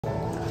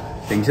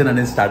Tension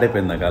అనేది start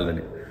అయిపోయింది నాకు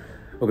ఆల్రెడీ.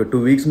 ఒక 2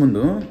 వీక్స్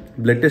ముందు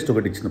బ్లడ్ టెస్ట్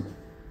ఒకటి ఇచ్చినాం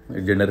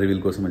జెండర్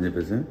రివీల్ కోసం అని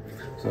చెప్పేసి.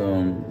 సో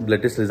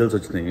బ్లడ్ టెస్ట్ రిజల్ట్స్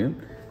వచ్చినాయి,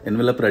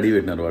 ఎన్వెలప్ రెడీ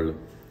పెట్టినారు వాళ్ళు.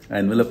 ఆ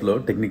ఎన్వెలప్లో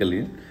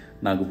టెక్నికల్లీ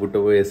నాకు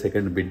పుట్టబోయే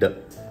సెకండ్ బిడ్డ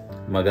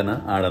మగన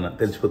ఆడన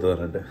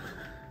తెలిసిపోతుందంటే,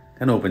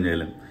 కానీ ఓపెన్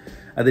చేయలేం.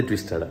 అదే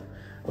ట్విస్ట్ ఆడ.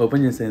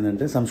 ఓపెన్ చేస్తే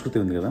ఏంటంటే సంస్కృతి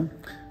ఉంది కదా,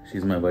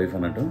 షీఈ్ మై వైఫ్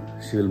అన్నట్టు,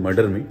 she will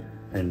murder me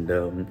and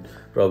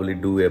probably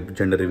do a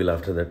gender reveal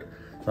after that.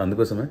 So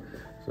అందుకోసమే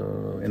సో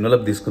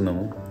ఎన్వెలప్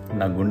తీసుకుందాము.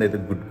 నా గుండె అయితే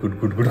గుడ్ గుడ్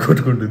గుడ్ గుడ్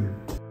కొట్టుకుంటుంది.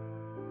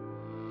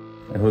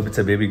 I hope it's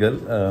a baby girl.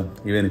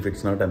 Even if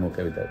it's not, I'm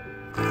okay with that.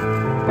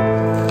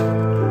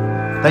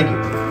 Thank you.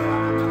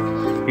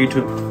 You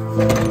too.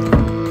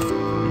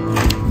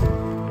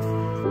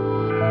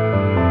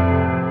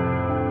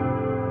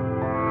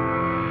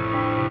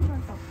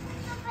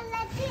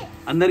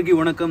 అందరికీ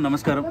వణకం,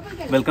 నమస్కారం.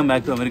 Welcome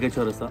back to America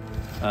చౌరస్తా.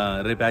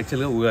 రేపు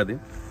యాక్చువల్గా ఉగాది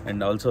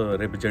అండ్ ఆల్సో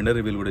రేపు జెండర్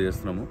రివీల్ కూడా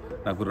చేస్తున్నాము.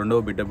 నాకు రెండవ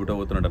బిడ్డ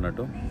పుట్టబోతున్నట్టు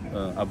అన్నట్టు.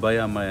 అబ్బాయి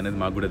అమ్మాయి అనేది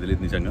మాకు కూడా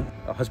తెలియదు నిజంగా.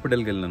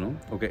 హాస్పిటల్కి వెళ్ళినాను,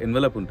 ఒక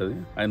ఎన్వెలప్ ఉంటుంది,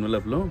 ఆ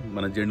ఎన్వెలప్లో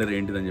మన జెండర్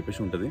ఏంటిది అని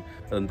చెప్పేసి ఉంటుంది.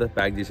 అదంతా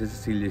ప్యాక్ చేసేసి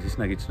సీల్ చేసేసి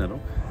నాకు ఇచ్చినారు.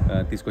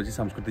 తీసుకొచ్చి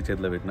సంస్కృతి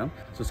చేతిలో పెట్టినా.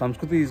 సో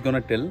సంస్కృతి ఈజ్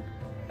గోనా టెల్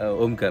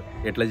ఓంకార్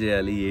ఎట్లా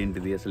చేయాలి,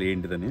 ఏంటిది అసలు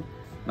ఏంటిదని.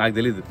 నాకు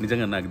తెలియదు,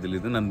 నిజంగా నాకు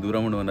తెలియదు. నన్ను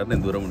దూరం ఉండమన్నారు,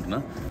 నేను దూరం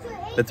ఉంటున్నా.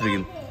 Let's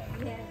begin.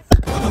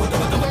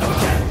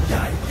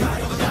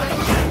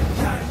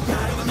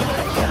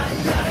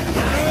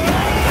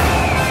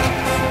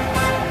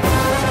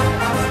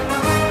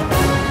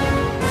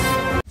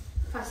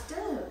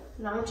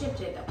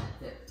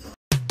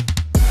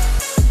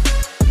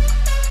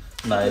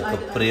 నా యొక్క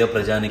ప్రియ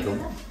ప్రజానికం,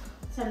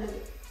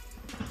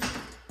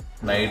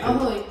 నైట్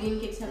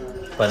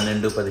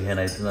 12:15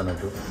 అవుతుంది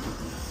అన్నట్టు.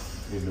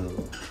 వీళ్ళు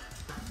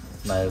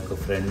నా యొక్క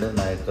ఫ్రెండ్,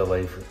 నా యొక్క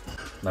వైఫ్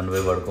నన్ను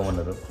పోయి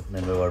పడుకోమన్నారు.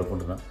 నేను పోయి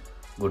పడుకుంటున్నా.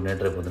 గుడ్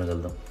నైట్, రేపు పొద్దున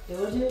కలుద్దాం.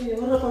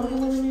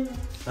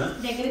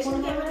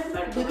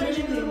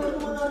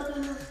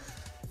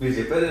 మీరు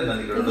చెప్పారు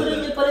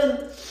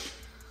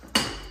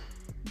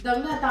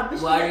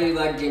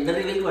వాడి జెండర్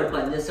రివీల్ వాడు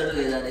పనిచేస్తాడు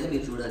లేదా అనేది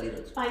మీరు చూడాలి.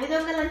 పని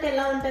దొంగలు అంటే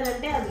ఎలా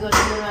ఉంటారంటే అది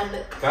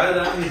వాళ్ళు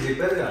కాదా, మీరు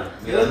చెప్పారు కదా,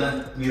 మీరు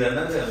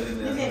అన్నారు కదా,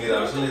 మీరు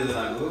అవసరం లేదు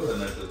నాకు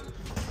అన్నట్టు.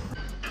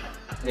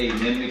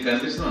 నేను మీకు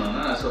కనిపిస్తున్నాను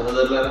నా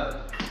సహోదరులారా.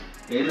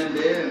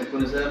 ఏంటంటే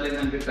కొన్నిసార్లు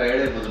ఏంటంటే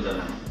టైర్డ్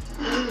అయిపోతుంటాను.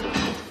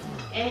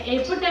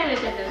 ఎప్పుడు టైర్డ్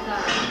అవుతాడు తెలుసా?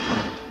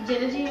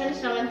 జనజీవన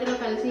శ్రవంతిలో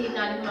కలిసి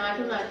 4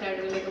 మాటలు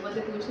మాట్లాడు, లేకపోతే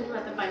కూర్చొని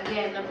మొత్తం పని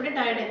చేయాలన్నప్పుడే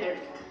టైర్డ్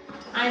అవుతాడు.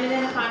 ఆయన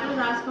దగ్గర పాటలు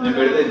రాసుకోవడం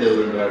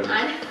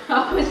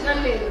అవసరం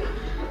లేదు,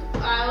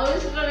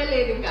 అవసరమే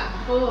లేదు. ఇంకా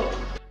ఓ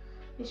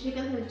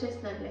శ్రీకాంత్ హెల్ప్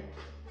చేస్తున్నాడులే,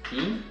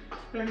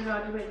 2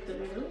 ఆర్డర్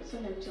పెడుతున్నాడు. సో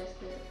హెల్ప్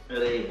చేస్తాడు.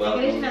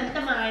 అంతా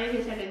మా ఆయన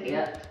చేశాడండి.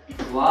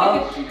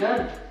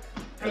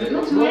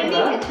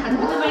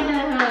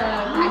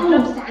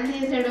 స్టాండ్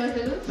చేశాడు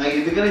అసలు. నాకు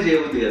ఎందుకనే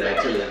చేయబుద్ది కదా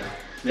యాక్చువల్గా.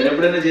 నేను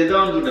ఎప్పుడైనా చేద్దాం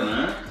అనుకుంటానా,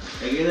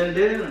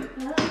 ఏంటంటే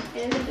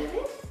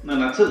నాకు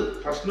నచ్చదు,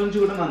 ఫస్ట్ నుంచి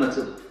కూడా నాకు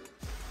నచ్చదు.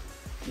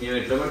 మేము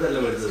ఎట్లా పడితే అట్లా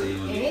పెడుతుంది.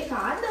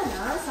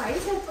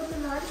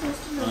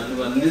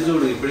 అన్ని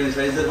చూడు, ఇప్పుడు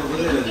సైజ్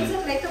సరిపోతే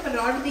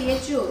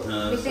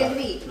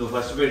నువ్వు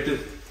ఫస్ట్ పెట్టు.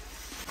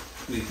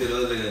 నీకు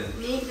తెలియదు కదా,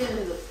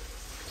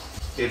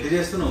 ఎట్టు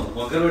చేస్తున్నావు,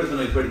 వంకర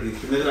పెడుతున్నావు, ఇప్పటికి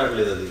కిందకి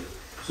రావట్లేదు. అది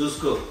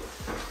చూసుకో.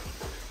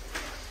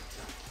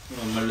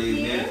 మళ్ళీ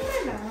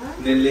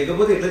నేను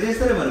లేకపోతే ఎట్లా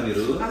చేస్తారే మరి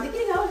మీరు?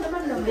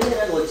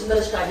 వచ్చిన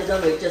స్టార్ట్ చేద్దాం,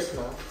 వెయిట్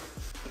చేస్తున్నాం.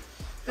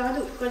 కాదు,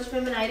 కొంచెం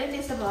ఏమైనా ఐరన్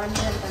చేస్తే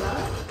బాగుంటుంది అంటారా?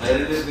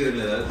 ఐరన్ చేసి మీరు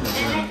లేదా?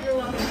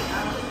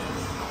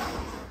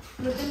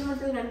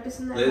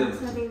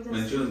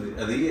 మంచిగా ఉంది.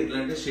 అది ఎట్లా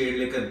అంటే షేడ్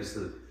లెక్క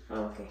అనిపిస్తుంది.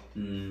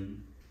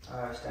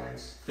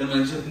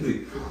 మంచిగా ఉంది.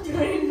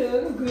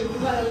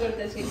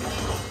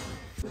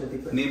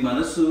 నీ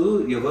మనసు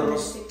ఎవరు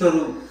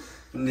వస్తారు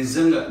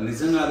నిజంగా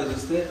నిజంగా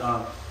ఆలోచిస్తే,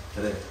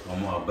 అరే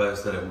అమ్మ అబ్బాయి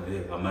వస్తారేమో,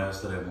 అమ్మాయి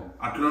వస్తారేమో,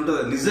 అట్లా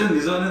ఉంటుంది.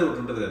 నిజం అనేది ఒకటి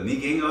ఉంటుంది కదా.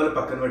 నీకేం కావాలి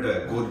పక్కన పెట్ట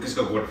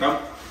కోరికిస్గా కొట్టాం.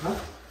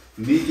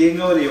 నీకేం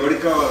కావాలి,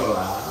 ఎవరికి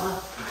కావాలా,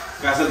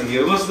 అసలు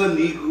ఏమొస్తుంది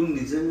నీకు?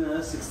 నిజంగా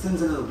 6th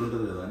సెన్స్ అనేది ఒకటి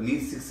ఉంటుంది కదా. నీ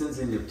 6th సెన్స్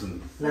ఏం చెప్తుంది?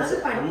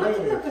 అమ్మాయి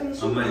చెప్తుంది.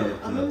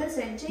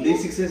 నీ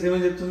 6th సెన్స్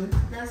ఏమని చెప్తుంది?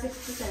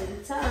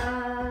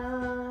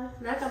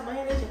 నాకు అమ్మాయి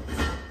అనే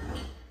చెప్తుంది.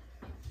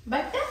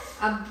 బట్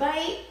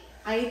అబ్బాయి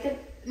అయితే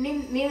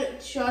నేను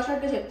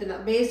షార్ట్ చెప్తున్నా.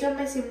 Based on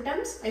my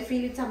symptoms I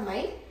feel it's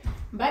అమ్మాయి,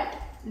 but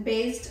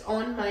based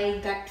on my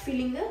gut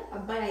feeling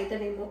అబ్బాయి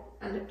అయితేనేమో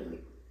అన్నట్టుంది.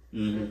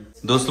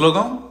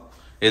 దోస్తులోకం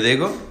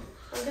ఏదేగో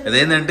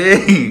అదేంటంటే,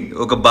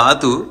 ఒక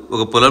బాతు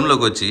ఒక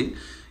పొలంలోకి వచ్చి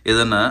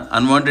ఏదన్నా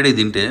అన్వాంటెడ్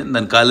తింటే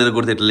దాని కాలు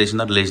కొడితే ఎట్లా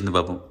లేచింది అట్లా లేచింది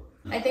పాపం.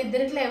 అయితే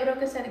ఇద్దరిట్లో ఎవరో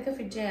ఒకసారిగా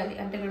ఫిట్ చేయాలి,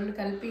 అంటే 2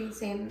 కలిపి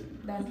సేమ్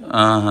దాంట్లో.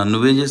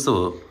 నువ్వేం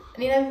చేస్తావు?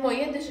 నేను అవి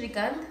పోయొద్దు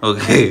శ్రీకాంత్.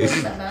 ఓకే,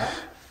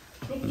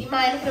 మా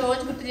ఆయనకి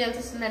రోజు గుర్తు చేయాల్సి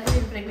వస్తుంది అంటే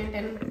నేను ప్రెగ్నెంట్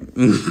అని.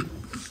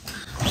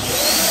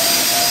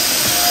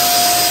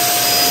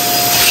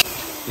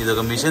 ఇది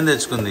ఒక మిషన్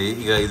తెచ్చుకుంది,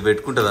 ఇక ఇది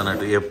పెట్టుకుంటుంది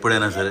అన్నట్టు.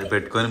 ఎప్పుడైనా సరే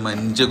పెట్టుకొని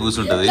మంచిగా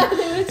కూర్చుంటుంది.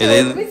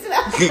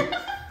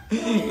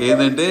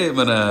 ఏంటంటే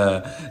మన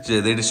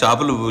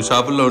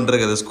షాపుల్లో ఉంటారు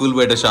కదా, స్కూల్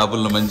బయట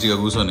షాపుల్లో మంచిగా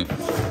కూర్చొని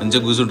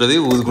మంచిగా కూర్చుంటుంది,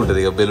 ఊదుకుంటుంది.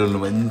 ఇక బెలూన్లు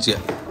మంచిగా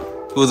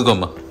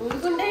ఊదుకోమ్మ.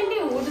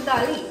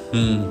 పెట్టాలి.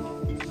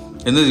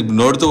 ఎందుకు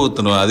నోటితో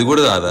పోతున్నావు? అది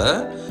కూడా కాదా?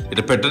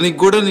 ఇట్లా పెట్టడానికి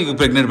కూడా నీకు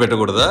ప్రెగ్నెంట్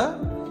పెట్టకూడదా?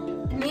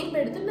 నేను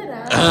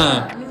పెడుతున్నారా?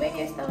 నువ్వే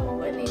చేస్తావు.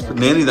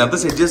 నేను ఇదంతా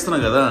సెట్ చేస్తున్నా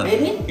కదా.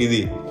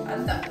 ఇది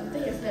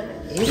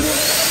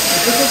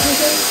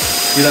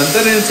ఇదంతా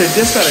నేను సెట్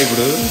చేస్తారా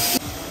ఇప్పుడు?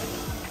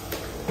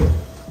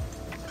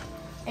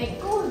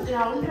 ఎక్కువ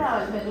రౌండ్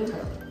రావాలి బెలూన్.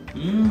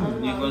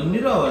 నీకు అన్ని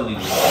రావాలి.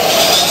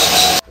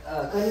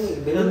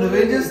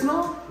 నువ్వేం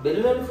చేస్తున్నావు?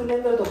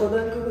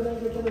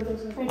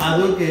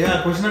 అదొకే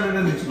క్వశ్చన్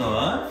అడగడానికి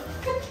నిల్చున్నావా?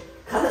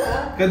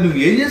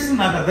 నువ్వేం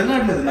చేస్తున్నావు నాకు అర్థం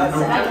కావట్లేదు.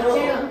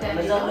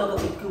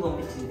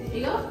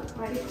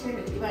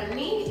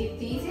 ఇవన్నీ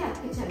తీసి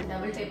అతికించాను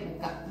డబుల్ టైప్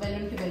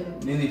బెలూన్ కి బెలూన్.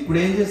 నేను ఇప్పుడు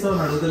ఏం చేస్తావు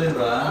అని అడుగుతలేను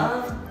రా.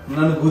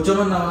 నన్ను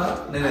కూర్చోమన్నావా?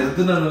 నేను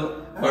వెళ్తున్నాను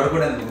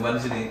పడుకోవడానికి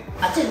మనిషిని.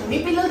 మీ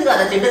పిల్లలది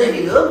కదా జెండర్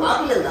రివీల్, మా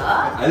పిల్లలదా?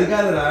 అది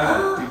కాదురా,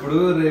 ఇప్పుడు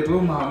రేపు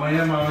మామయ్య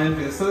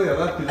పిలుస్తుంది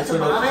కదా,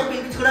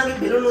 పిలిపించుకోవడానికి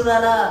బెలూన్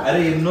ఉండాలా? అరే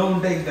ఎన్నో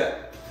ఉంటాయి ఇంకా.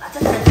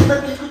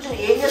 పిలుచుకొచ్చు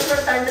ఏం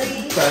చేస్తాడు తండ్రి?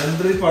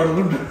 తండ్రి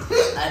పడుకుంటాడు.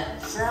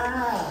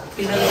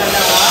 పిల్లలు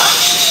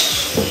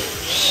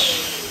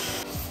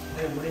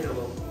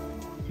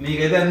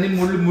నీకైతే అన్ని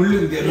ముళ్ళు ముళ్ళు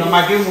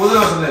మాకేం ఊదలు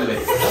అవసరం లేదు.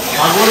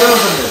 మాకు ఊదలు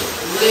అవసరం లేదు.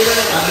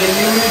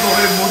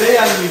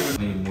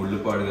 నీ ముళ్ళు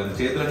పాడు కానీ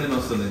చేతులన్నీ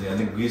వస్తుంది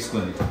అన్ని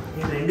గీసుకొని.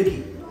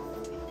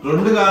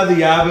 రెండు కాదు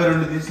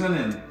 52 తీసినా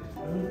నేను.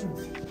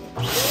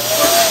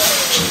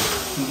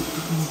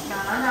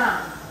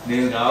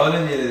 నేను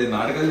కావాలని చేయలేదు,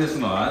 నాటకాలు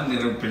చేస్తున్నావా?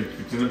 నేను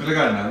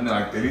చిన్నపిల్లగా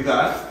నాకు తెలీదా?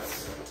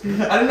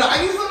 అది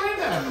నాకు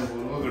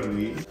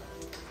ఒకటి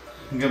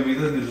ఇంకా మీద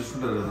మీరు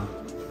చూసుకుంటారు కదా,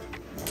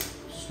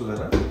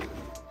 చూసుకుంటారా?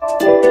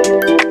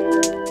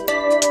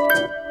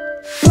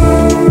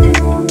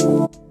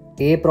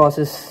 ఏ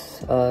ప్రాసెస్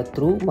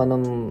త్రూ మనం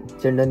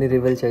జెండర్ని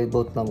రివీల్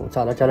చేయబోతున్నాము.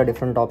 చాలా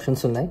డిఫరెంట్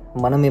ఆప్షన్స్ ఉన్నాయి.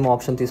 మనం ఏం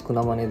ఆప్షన్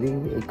తీసుకున్నాం అనేది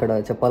ఇక్కడ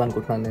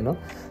చెప్పాలనుకుంటున్నాను నేను.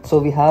 So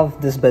we have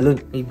this balloon.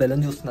 ఈ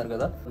బెలూన్ చూస్తున్నారు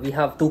కదా, వీ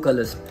హ్యావ్ 2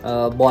 కలర్స్,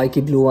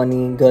 బాయ్కి బ్లూ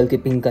అని, గర్ల్కి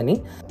పింక్ అని.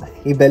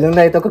 ఈ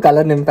బెలూన్లో అయితే ఒక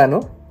colour నింపాను.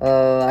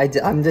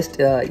 I'm just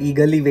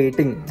eagerly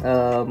waiting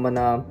మన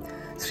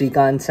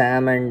శ్రీకాంత్,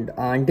 శామ్ అండ్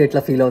ఆంటీ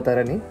ఎట్లా ఫీల్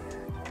అవుతారని.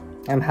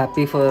 I'm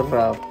happy for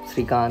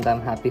Srikanth, I'm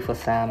happy for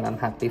Sam, I'm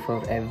happy for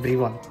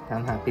everyone,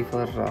 I'm happy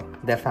for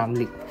their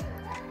family.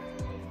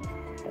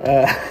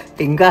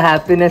 ఇంకా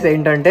హ్యాపీనెస్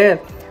ఏంటంటే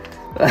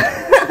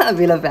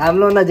వీళ్ళ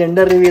ఫ్యామిలీలో ఉన్న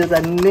జెండర్ రివీల్స్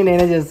అన్నీ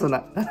నేనే చేస్తున్నా.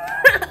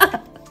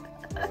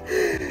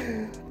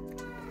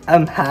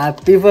 I'm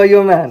happy for you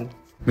man.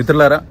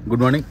 మిత్రులారా,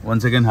 good morning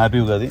once again. Happy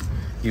Ugadi.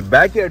 ఈ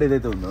బ్యాక్ యార్డ్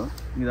ఏదైతే ఉందో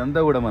ఇదంతా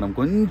కూడా మనం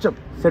కొంచెం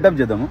సెటప్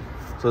చేద్దాము,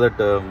 సో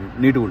దట్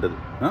నీట్గా ఉంటుంది.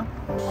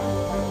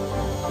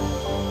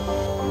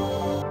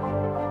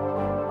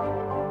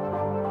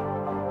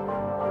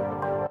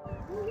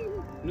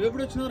 నువ్వు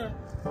ఎప్పుడు వచ్చినావురా?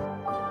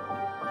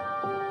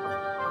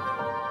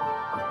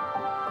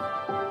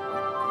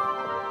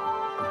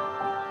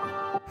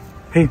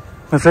 Hey,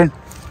 my friend,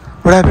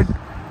 what happened?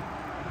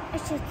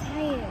 I'm so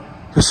tired.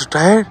 You're so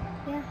tired?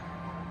 Yeah.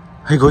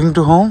 Are you going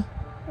to home?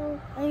 No,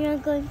 I'm not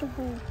going to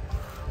home.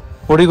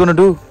 What are you going to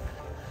do? I'm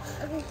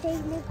going to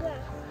take my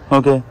grass.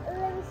 Okay.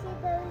 Let me see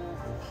the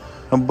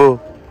leaves. అబ్బో,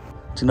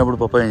 చిన్నప్పుడు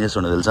పప్ప ఏం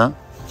చేస్తుండే తెలుసా?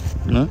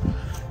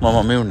 మా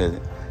mummy ఉండేది.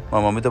 మా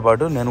మమ్మీతో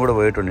పాటు నేను కూడా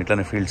పోయేటోండి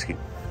ఇట్లానే ఫీల్డ్స్కి.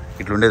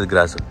 ఇట్లా ఉండేది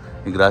గ్రాస్.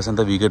 ఈ గ్రాస్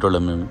అంతా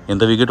వీకేటోళ్ళం మేము.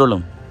 ఎంత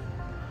వీకేటోళ్ళం?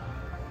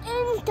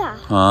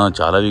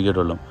 చాలా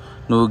వీకేటోళ్ళం.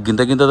 నువ్వు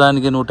గింత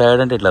దానికి నువ్వు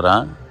టైర్డ్ అంటే ఎట్లా రా?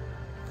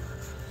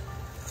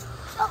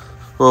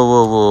 ఓ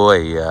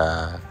అయ్యా.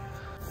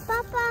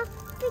 Papa,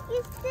 pick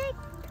a stick.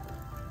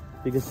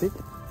 Pick a stick?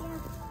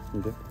 Yeah.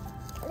 Okay.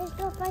 Let's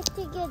go fight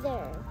together.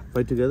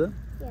 Fight together?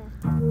 Yeah.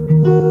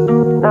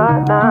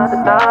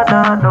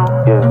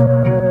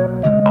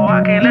 Oh, I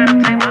can't let him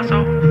take my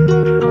soul.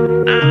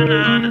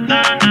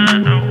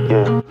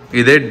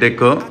 ఇదే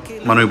డెక్కో.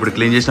 మనం ఇప్పుడు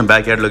క్లీన్ చేసిన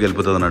బ్యాక్ యార్డ్లోకి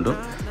వెళ్ళిపోతుంది అన్నట్టు.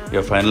 ఇక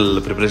ఫైనల్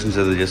ప్రిపరేషన్స్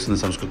ఏదో చేస్తుంది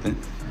సంస్కృతి.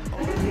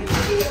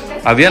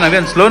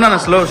 అవియాన్ స్లో నాన్న,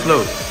 స్లో.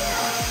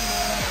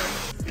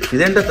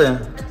 ఇదేంట?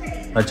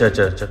 అచ్చా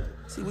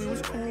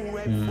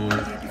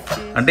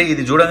అంటే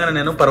ఇది చూడంగానే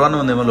నేను పర్వాణం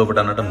ఉందేమో లోపల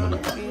అన్నట్టు అనుకున్నా.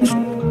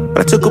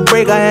 But I took a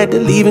break, I had to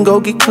leave and go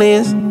get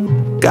cleansed.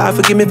 God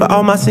forgive me for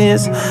all my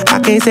sins. I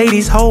can't say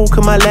these hoes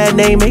cause my last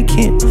name ain't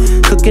Ken.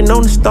 Cooking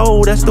on the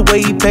stove, that's the way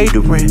he paid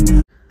the rent.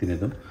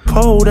 తినేద్దాం.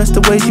 Oh, that's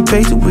the way she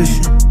pays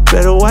tuition.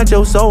 Better watch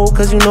your soul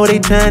cause you know they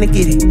trying to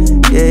get it.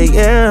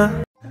 Yeah.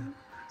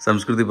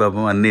 సంస్కృతి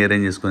పాపం అన్నీ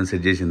arrange చేసుకొని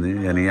set చేసింది,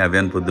 కానీ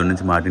అవ్యాన్ పొద్దున్న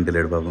నుంచి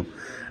మాటింటలేడు పాపం.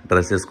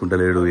 డ్రెస్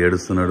వేసుకుంటలేడు,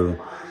 ఏడుస్తున్నాడు.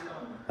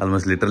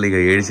 ఆల్మోస్ట్ లిటరలీగా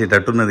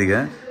ఏడిసేటట్టున్నది. ఇక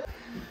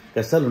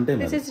కష్టాలు ఉంటాయి.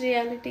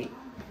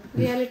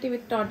 Reality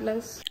with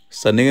toddlers.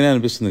 సన్నీగానే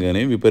అనిపిస్తుంది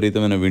కానీ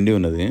విపరీతమైన విండి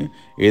ఉన్నది.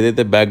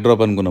 ఏదైతే బ్యాక్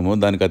డ్రాప్ అనుకున్నామో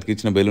దానికి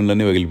అతికిచ్చిన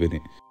బెలూన్లన్నీ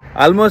పగిలిపోయినాయి.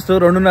 ఆల్మోస్ట్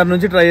 2:30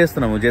 నుంచి ట్రై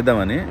చేస్తున్నాము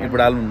చేద్దామని.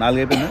 ఇప్పుడు 4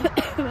 అయిపోయింది.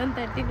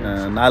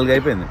 4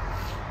 అయిపోయింది.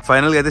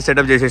 ఫైనల్గా అయితే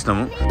సెటప్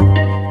చేసేసినాము.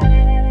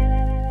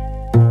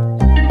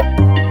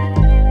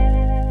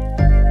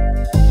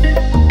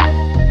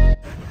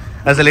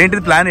 అసలు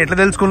ఏంటి ప్లాన్? ఎట్లా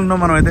తెలుసుకుంటున్నాం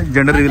మనం అయితే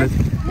జెండర్ రివీల్?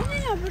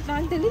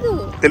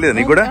 తెలీదు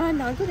నీకు కూడా?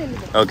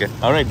 Okay,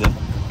 alright.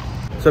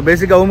 సో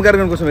బేసిక్గా ఓంకార్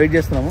గారి కోసం వెయిట్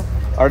చేస్తున్నాము.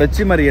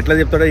 ఆవిడొచ్చి మరి ఎట్లా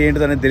చెప్తాడో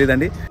ఏంటిది అనేది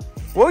తెలియదండి.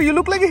 Oh, you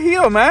look like a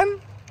hero, man.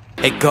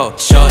 It go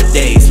short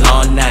days,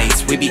 long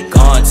nights, we be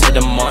gone to the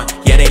morn.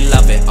 Yeah, they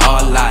love it,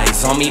 all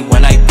lies on me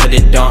when I put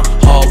it on.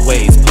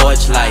 Hallways,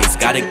 porch lights,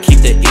 gotta keep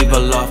the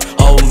evil off.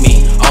 Oh me,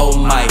 oh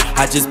my,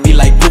 I just be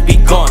like, who be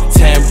gone?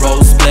 10 roll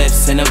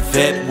spliffs in a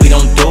VIP, we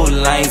don't do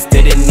lines,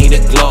 didn't need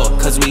a glow,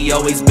 cause we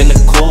always been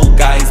the cool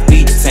guys.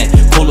 Beach tent,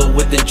 cooler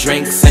with the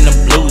drinks and the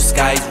blue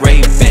skies,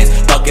 Ray-Bans,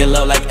 bucket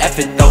low like F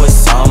it though,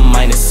 it's all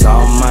mine, it's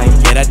all mine.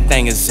 Yeah, that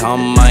thing is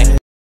all mine.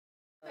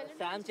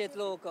 Sam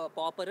చేతిలో ఒక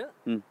పాపర్,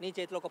 నీ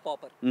చేతిలో ఒక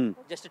పాపర్,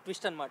 just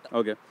twist అన్నమాట.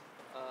 Okay,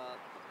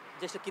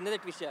 just కిందదే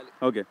twist చేయాలి.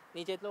 Okay,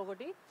 నీ చేతిలో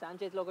ఒకటి, శామ్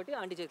చేతిలో ఒకటి,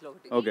 ఆంటీ చేతిలో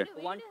ఒకటి. ఓకే,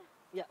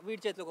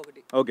 వీడి చేతిలో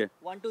ఒకటి. ఓకే,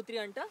 1 2 3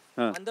 అంట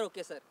అందరూ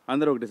ఒకేసారి.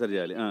 అందరూ ఒకటేసారి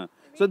చేయాలి.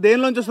 సో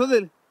దేనిలోంచి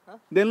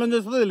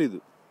వస్తుందో తెలీదు,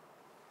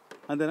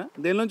 అంతేనా?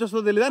 దేనిలోంచి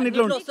వస్తుందో తెలీదా?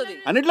 అన్నిట్లో వస్తుంది.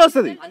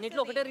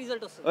 అన్నిట్లో ఒకటే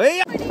రిజల్ట్ వస్తుంది.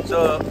 సో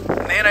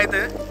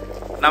నేనైతే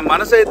నా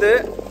మనసు అయితే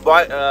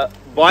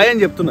బాయ్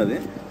అని చెప్తున్నది,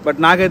 బట్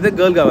నాకైతే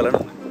గర్ల్ కావాలని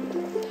ఉంది.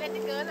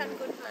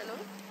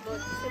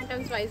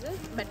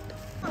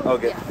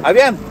 Okay,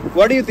 అవియాన్,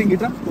 what do you think?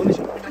 ఇట్లా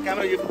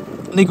కెమెరా చెప్పు.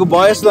 నీకు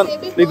బాయ్ వస్తుంది,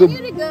 నీకు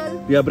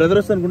బ్రదర్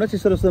వస్తుంది అనుకుంటా,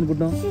 సిస్టర్ వస్తుంది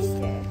అనుకుంటున్నావు?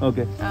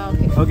 ఓకే,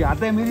 ఓకే,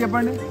 అత్తయ్య మీరు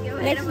చెప్పండి.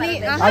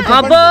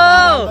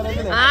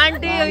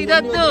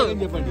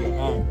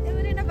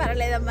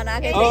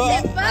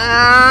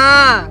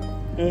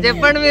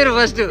 చెప్పండి మీరు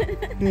ఫస్ట్.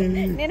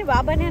 నేను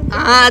బాబానే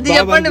అది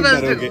చెప్పండి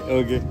ఫస్ట్.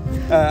 ఓకే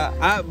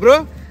బ్రో,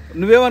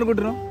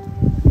 నువ్వేమనుకుంటున్నావు?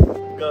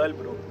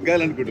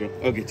 గర్ల్ అనుకుంటున్నావు.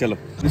 ఓకే, చలో.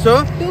 సో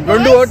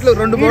 2 ఓట్లు,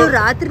 2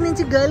 రాత్రి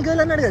నుంచి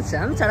గర్ల్ అన్నాడు కదా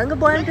సార్, సడన్ గా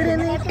బాయ్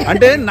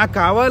అంటే నాకు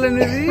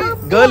కావాలనేది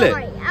గర్లే,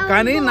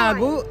 కానీ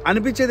నాకు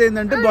అనిపించేది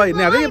ఏంటంటే బాయ్.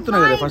 నేను అదే చెప్తున్నా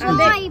కదా ఫస్ట్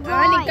నుంచి.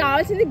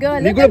 కావాల్సింది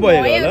గర్ల్, నీకు కూడా బాయ్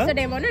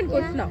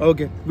అనుకుంటున్నా.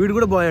 ఓకే, వీడు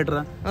కూడా బాయ్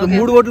అట్రా. సో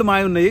 3 ఓట్లు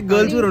మాయ ఉన్నాయి,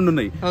 గర్ల్స్ 2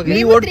 ఉన్నాయి.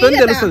 నీ ఓటుతో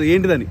తెలుస్తుంది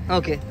ఏంటిదని.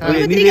 ఓకే,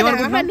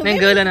 నీకేమనుకుంటున్నావు? నేను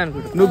గర్ల్ అని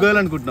అనుకుంటున్నా. నువ్వు గర్ల్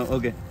అనుకుంటున్నావు.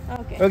 Okay,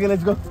 okay,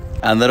 let's go.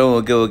 అందరం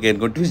ఓకే ఓకే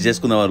అనుకుంటూ ట్విస్ట్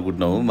చేసుకుందాం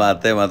అనుకుంటున్నావు. మా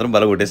అత్తయ్య మాత్రం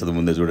బల కొట్టేస్తుంది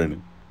ముందే, చూడండి.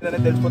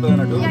 తెలిసిపోతుంది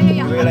అన్నట్టు.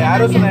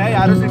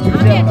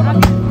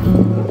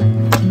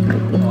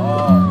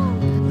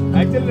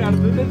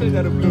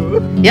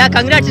 Yeah,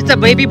 congrats, it's a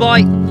baby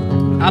bye.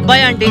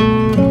 అబ్బాయి ఆంటీ,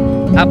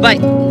 అబ్బాయి.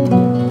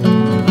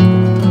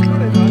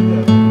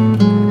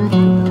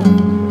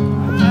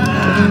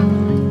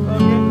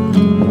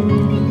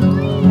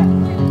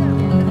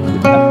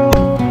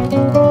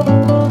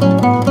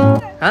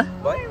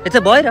 ఇట్స్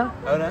అ బాయ్ రా.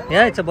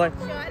 Yeah, it's a bye.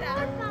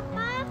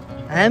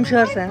 I am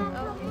sure sir.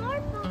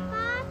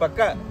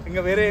 పక్కా,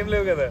 ఇంకా వేరే ఏం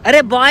లేవు కదా. అరే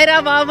బాయ్ రా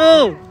బాబు.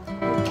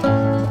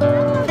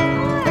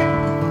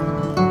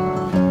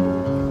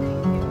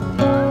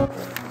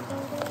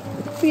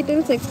 fetal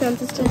sex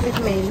consistent with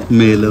male.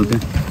 Male, okay.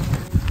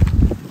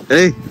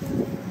 Hey,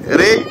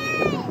 hey.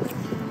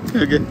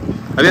 Okay.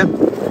 Avian,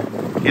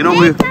 you know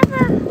me.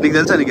 నీకు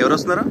తెలుసా నీకు ఎవరు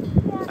వస్తున్నారా?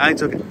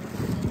 It's okay.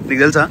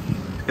 నీకు తెలుసా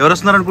ఎవరు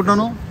వస్తున్నారు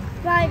అనుకుంటున్నాను?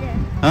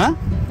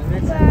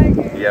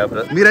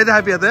 మీరైతే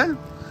హ్యాపీ అయితే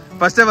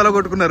ఫస్ట్ టైం అలా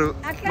కొట్టుకున్నారు,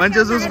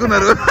 మంచిగా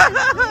చూసుకున్నారు.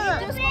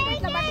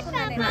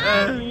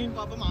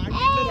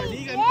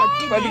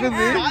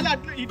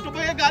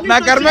 నా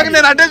కర్మకి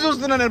నేను అట్టే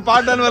చూస్తున్నా, నేను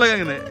పాడడానికి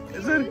వల్ల.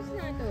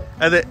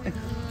 అదే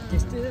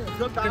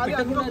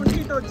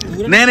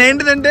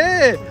నేనేంటిదంటే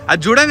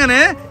అది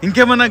చూడంగానే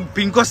ఇంకేమన్నా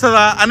పింక్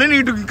వస్తుందా అని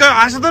నీటు ఇంకా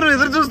ఆశతో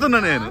ఎదురు చూస్తున్నా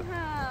నేను.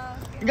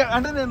 ఇంకా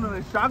అంటే నేను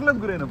షాక్ లోకి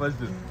గురైనా.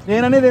 ఫస్ట్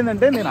నేను అనేది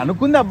ఏంటంటే, నేను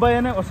అనుకుంది అబ్బాయి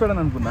అనే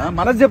వస్తాడని అనుకున్నా,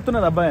 మనసు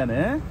చెప్తున్నది అబ్బాయి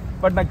అనే,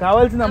 బట్ నాకు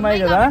కావాల్సింది అమ్మాయి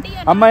కదా.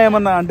 అమ్మాయి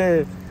ఏమన్నా అంటే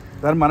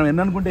సార్ మనం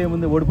ఎన్ని అనుకుంటే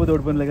ఏముంది,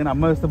 ఓడిపోయింది కానీ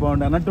అమ్మాయి వస్తే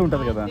బాగుండే అన్నట్టు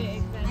ఉంటది కదా.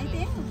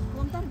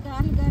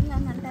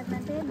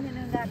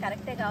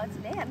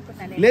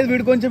 లేదు,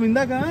 వీడు కొంచెం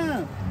ఇందాక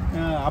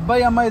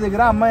అబ్బాయి అమ్మాయి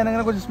దగ్గర అమ్మాయి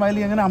అనగానే కొంచెం స్మైల్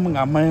ఇవ్వగానే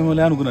అమ్మాయి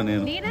ఏమోలే అనుకున్నా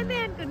నేను.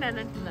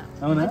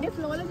 అవునా?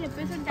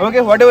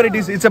 Okay, what ever it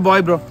is, it's a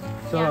boy bro.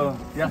 So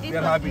yeah, we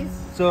are happy.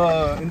 So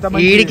ఇంత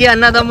వీడికి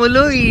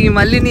అన్నదమ్ములు, ఈ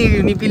మళ్ళీ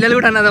నీ పిల్లలు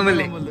కూడా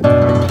అన్నదమ్ములే.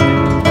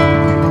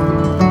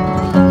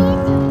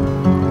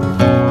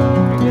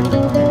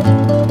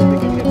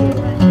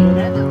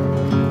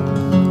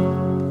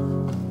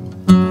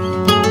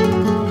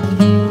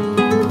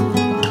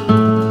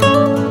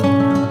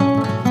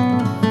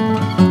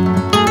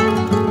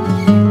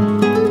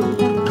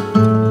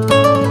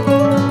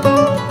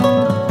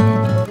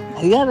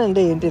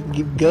 అంటే ఏంటి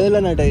గర్ల్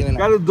అన్నట్టు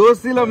కాదు,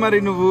 దోస్తీలో మరి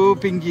నువ్వు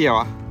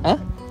పింకీయవా?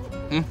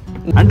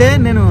 అంటే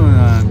నేను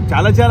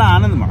చాలా చాలా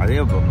ఆనందం, అదే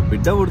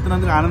బిడ్డ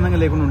పుడుతున్నందుకు ఆనందంగా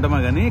లేకుండా ఉంటామా,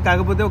 కానీ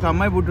కాకపోతే ఒక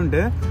అమ్మాయి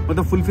పుట్టుంటే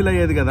మొత్తం ఫుల్ఫిల్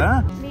అయ్యేది కదా.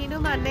 నేను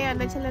మా అన్నయ్య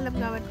అన్న చెల్లెలం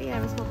కాబట్టి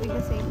I was hoping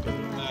the same to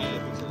be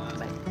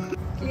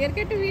clear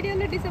cut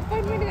వీడియోలో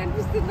డిసప్పాయింట్మెంట్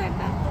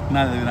కనిపిస్తుందంట.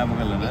 నాది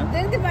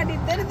నమ్మకం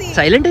ఇద్దరిది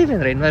సైలెంట్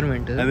అయిపోయింది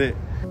ఎన్వైరన్మెంట్. అదే.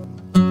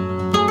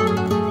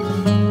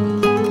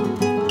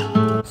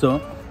 సో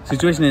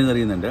సిచ్యువేషన్ ఏం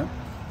జరిగిందంటే,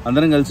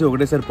 అందరం కలిసి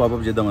ఒకటేసారి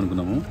పాపప్ చేద్దాం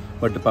అనుకున్నాము,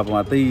 బట్ పాపం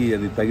అత్తయ్య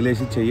అది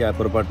తగిలేసి చెయ్యి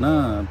పొరపాటున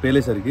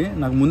పేలేసరికి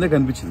నాకు ముందే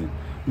కనిపించింది,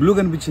 బ్లూ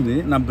కనిపించింది.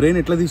 నా బ్రెయిన్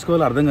ఎట్లా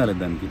తీసుకోవాలో అర్థం కాలేదు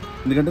దానికి,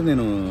 ఎందుకంటే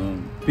నేను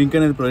పింక్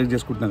అనేది ప్రొజెక్ట్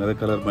చేసుకుంటున్నాను కదా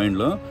కలర్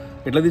మైండ్లో,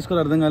 ఎట్లా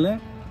తీసుకోవాలో అర్థం కాలే.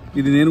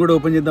 ఇది నేను కూడా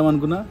ఓపెన్ చేద్దాం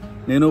అనుకున్నా,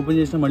 నేను ఓపెన్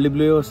చేసిన మళ్ళీ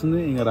బ్లూ వస్తుంది,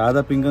 ఇంకా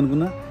రాదా పింక్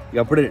అనుకున్నా, ఇక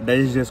అప్పుడే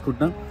డైజెస్ట్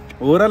చేసుకుంటున్నా.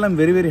 Overall I'm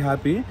very very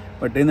happy.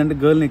 But ఏంటంటే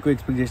గర్ల్ని ఎక్కువ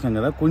ఎక్స్పెక్ట్ చేసినాం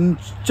కదా,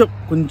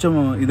 కొంచెం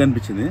ఇది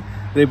అనిపించింది.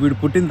 రేపు వీడు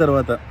పుట్టిన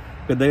తర్వాత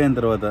పెద్దగా అయిన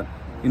తర్వాత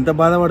ఇంత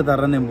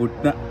బాధపడతారా నేను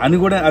పుట్టిన అని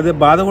కూడా, అదే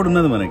బాధ కూడా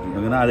ఉన్నది మనకి,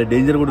 ఓకేనా, అదే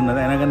డేంజర్ కూడా ఉన్నది.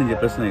 అయినా కానీ నేను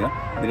చెప్పేస్తున్నాయి కదా,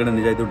 ఎందుకంటే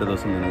నిజాయితీ ఉంటుంది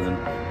అవసరం లేదు.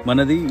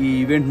 మనది ఈ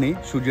ఈవెంట్ని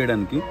షూట్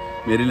చేయడానికి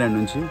మేరీల్యాండ్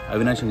నుంచి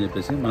అవినాష్ అని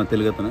చెప్పేసి మన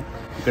తెలుగుతన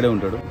ఇక్కడే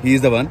ఉంటాడు.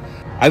 He's the one.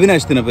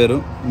 అవినాష్ తిన పేరు,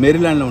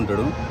 మేరీల్యాండ్లో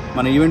ఉంటాడు.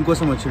 మన ఈవెంట్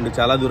కోసం వచ్చిండు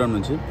చాలా దూరం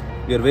నుంచి.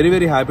 We are very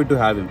very happy to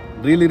have him,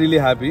 really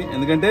happy.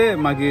 ఎందుకంటే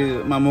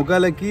మా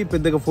ముఖాలకి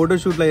పెద్దగా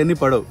ఫోటోషూట్లు అవన్నీ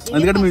పడవు,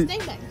 ఎందుకంటే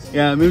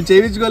మేము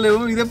చేయించుకోలేము.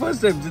 ఇదే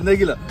ఫస్ట్ టైం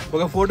జిందగీలో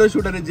ఒక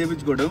ఫోటోషూట్ అనేది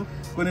చేయించుకోవడం.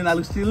 కొన్ని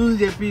 4 స్టిల్లు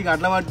చెప్పి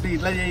అట్లా పట్టి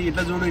ఇట్లా చేయి,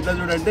 ఇట్లా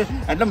చూడు అంటే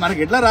అట్లా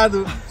మనకి ఎట్లా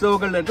రాదు. సో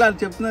ఒకళ్ళు ఎట్లా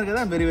చెప్తున్నారు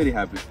కదా, very very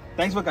happy.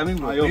 Thanks for coming,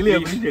 really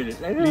appreciate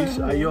it.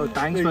 అయ్యో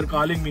thanks for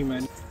calling me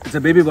man. It's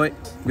a baby bye.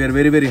 We are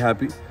very very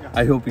happy.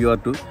 I hope you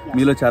are to.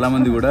 మీలో చాలా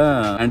మంది కూడా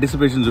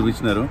యాంటిసిపేషన్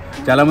చూపించినారు,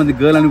 చాలా మంది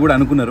గర్ల్ అని కూడా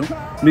అనుకున్నారు.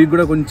 మీకు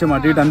కూడా కొంచెం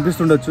అటు ఇటు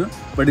అనిపిస్తుండొచ్చు,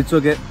 but it's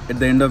okay. At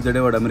the end of the day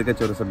వాడు అమెరికా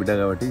చౌరస్తా బిడ్డ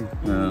కాబట్టి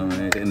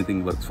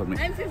ఎనీథింగ్ వర్క్స్ ఫర్ మీ.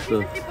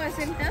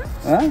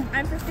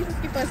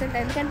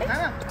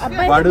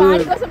 వాడు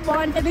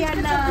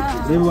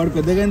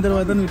పెద్దగా అయిన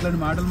తర్వాత నువ్వు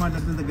ఇట్లాంటి మాటలు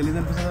మాట్లాడుతుంటే గలీజ్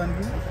అనిపిస్తుంది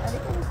దానికి,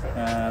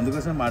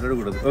 అందుకోసం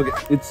మాట్లాడకూడదు. Okay,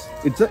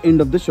 it's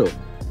end of the show.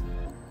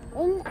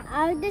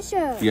 Out the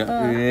show. Yeah.